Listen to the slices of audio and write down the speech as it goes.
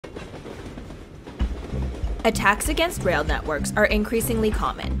Attacks against rail networks are increasingly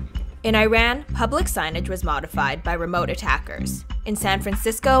common. In Iran, public signage was modified by remote attackers. In San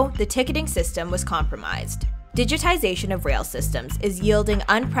Francisco, the ticketing system was compromised. Digitization of rail systems is yielding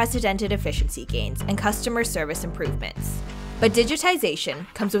unprecedented efficiency gains and customer service improvements. But digitization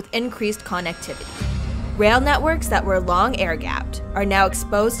comes with increased connectivity. Rail networks that were long air-gapped are now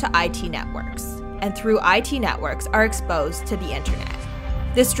exposed to IT networks, and through IT networks are exposed to the internet.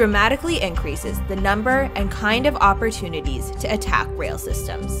 This dramatically increases the number and kind of opportunities to attack rail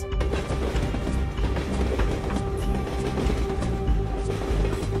systems.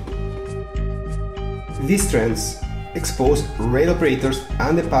 These trends expose rail operators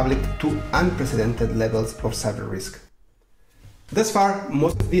and the public to unprecedented levels of cyber risk. Thus far,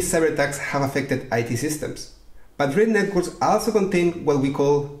 most of these cyber attacks have affected IT systems, but rail networks also contain what we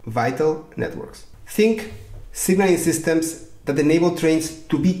call vital networks. Think signaling systems that enable trains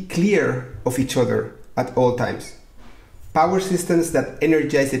to be clear of each other at all times, power systems that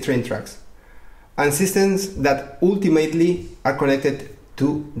energize the train tracks, and systems that ultimately are connected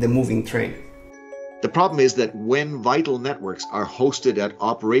to the moving train. The problem is that when vital networks are hosted at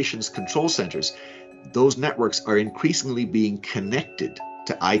operations control centers, those networks are increasingly being connected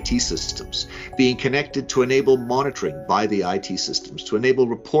to IT systems, being connected to enable monitoring by the IT systems, to enable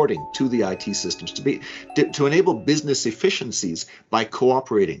reporting to the IT systems, to enable business efficiencies by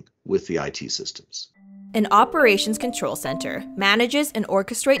cooperating with the IT systems. An operations control center manages and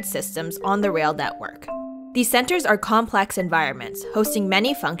orchestrates systems on the rail network. These centers are complex environments hosting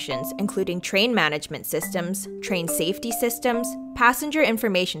many functions, including train management systems, train safety systems, passenger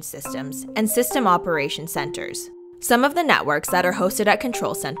information systems, and system operation centers. Some of the networks that are hosted at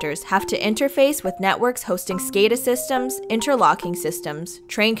control centers have to interface with networks hosting SCADA systems, interlocking systems,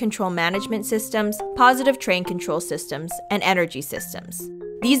 train control management systems, positive train control systems, and energy systems.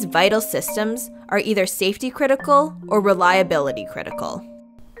 These vital systems are either safety critical or reliability critical.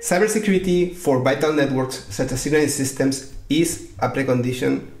 Cybersecurity for vital networks such as signaling systems is a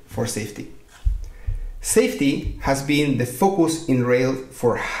precondition for safety. Safety has been the focus in rail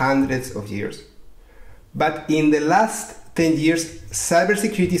for hundreds of years. But in the last 10 years,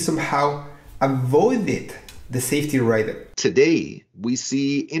 cybersecurity somehow avoided the safety rider. Today, we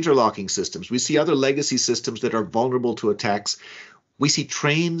see interlocking systems. We see other legacy systems that are vulnerable to attacks. We see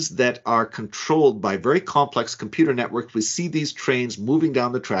trains that are controlled by very complex computer networks. We see these trains moving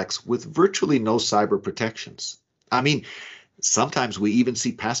down the tracks with virtually no cyber protections. I mean, sometimes we even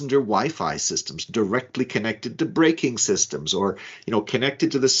see passenger Wi-Fi systems directly connected to braking systems or,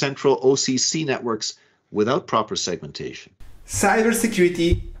 connected to the central OCC networks without proper segmentation.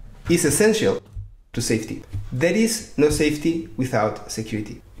 Cybersecurity is essential to safety. There is no safety without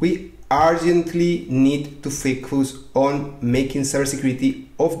security. We urgently need to focus on making cybersecurity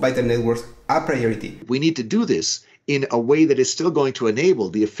of vital networks a priority. We need to do this in a way that is still going to enable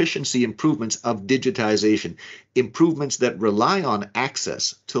the efficiency improvements of digitization, improvements that rely on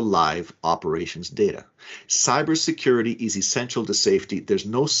access to live operations data. Cybersecurity is essential to safety. There's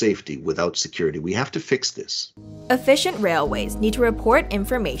no safety without security. We have to fix this. Efficient railways need to report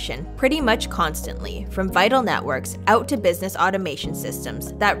information pretty much constantly from vital networks out to business automation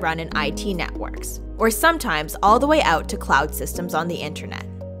systems that run in IT networks, or sometimes all the way out to cloud systems on the internet.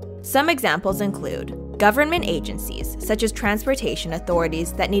 Some examples include government agencies, such as transportation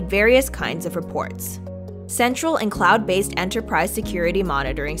authorities that need various kinds of reports. Central and cloud-based enterprise security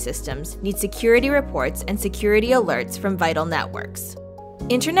monitoring systems need security reports and security alerts from vital networks.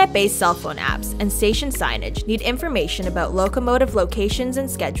 Internet-based cell phone apps and station signage need information about locomotive locations and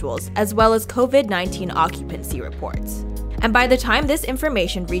schedules, as well as COVID-19 occupancy reports. And by the time this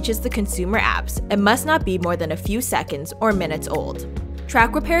information reaches the consumer apps, it must not be more than a few seconds or minutes old.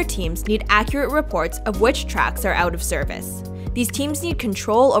 Track repair teams need accurate reports of which tracks are out of service. These teams need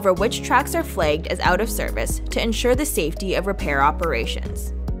control over which tracks are flagged as out of service to ensure the safety of repair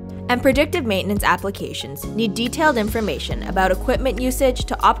operations. And predictive maintenance applications need detailed information about equipment usage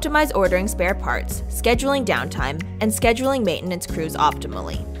to optimize ordering spare parts, scheduling downtime, and scheduling maintenance crews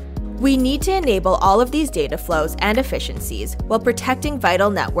optimally. We need to enable all of these data flows and efficiencies while protecting vital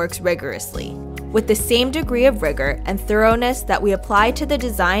networks rigorously, with the same degree of rigor and thoroughness that we apply to the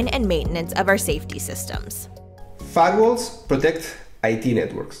design and maintenance of our safety systems. Firewalls protect IT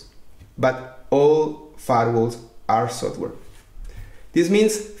networks, but all firewalls are software. This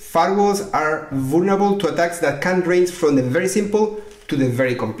means firewalls are vulnerable to attacks that can range from the very simple to the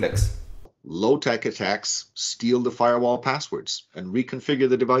very complex. Low-tech attacks steal the firewall passwords and reconfigure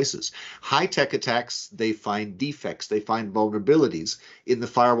the devices. High-tech attacks, they find defects, they find vulnerabilities in the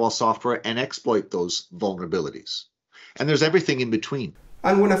firewall software and exploit those vulnerabilities. And there's everything in between.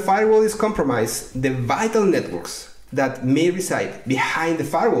 And when a firewall is compromised, the vital networks that may reside behind the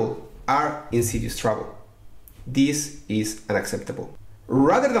firewall are in serious trouble. This is unacceptable.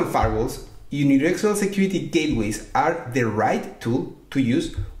 Rather than firewalls, unidirectional security gateways are the right tool to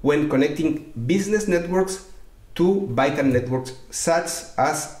use when connecting business networks to vital networks such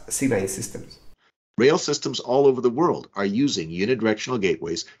as signaling systems. Rail systems all over the world are using unidirectional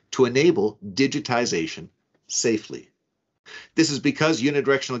gateways to enable digitization safely. This is because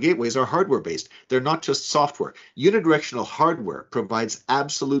unidirectional gateways are hardware-based. They're not just software. Unidirectional hardware provides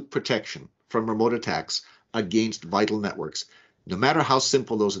absolute protection from remote attacks against vital networks, no matter how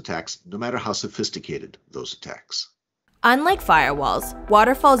simple those attacks, no matter how sophisticated those attacks. Unlike firewalls,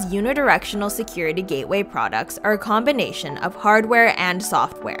 Waterfall's unidirectional security gateway products are a combination of hardware and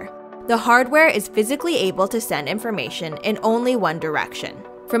software. The hardware is physically able to send information in only one direction,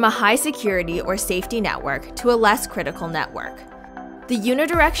 from a high security or safety network to a less critical network. The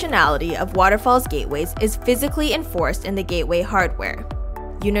unidirectionality of Waterfall's gateways is physically enforced in the gateway hardware.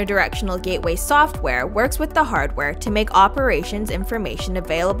 Unidirectional gateway software works with the hardware to make operations information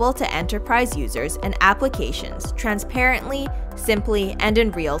available to enterprise users and applications transparently, simply, and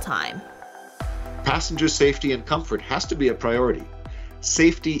in real time. Passenger safety and comfort has to be a priority.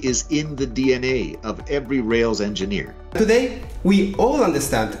 Safety is in the DNA of every Rails engineer. Today, we all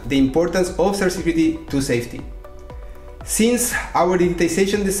understand the importance of cybersecurity to safety. Since our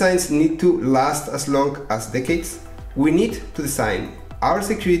digitization designs need to last as long as decades, we need to design our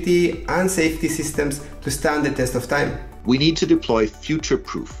security and safety systems to stand the test of time. We need to deploy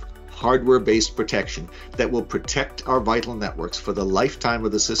future-proof, hardware-based protection that will protect our vital networks for the lifetime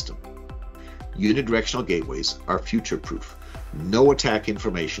of the system. Unidirectional gateways are future-proof. No attack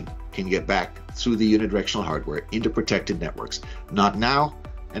information can get back through the unidirectional hardware into protected networks, not now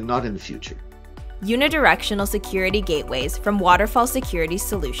and not in the future. Unidirectional security gateways from Waterfall Security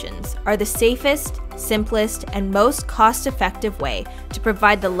Solutions are the safest, simplest, and most cost-effective way to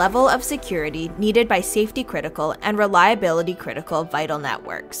provide the level of security needed by safety-critical and reliability-critical vital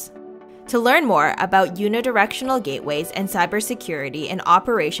networks. To learn more about unidirectional gateways and cybersecurity in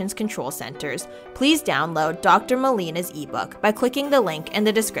operations control centers, please download Dr. Molina's ebook by clicking the link in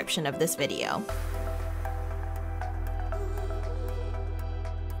the description of this video.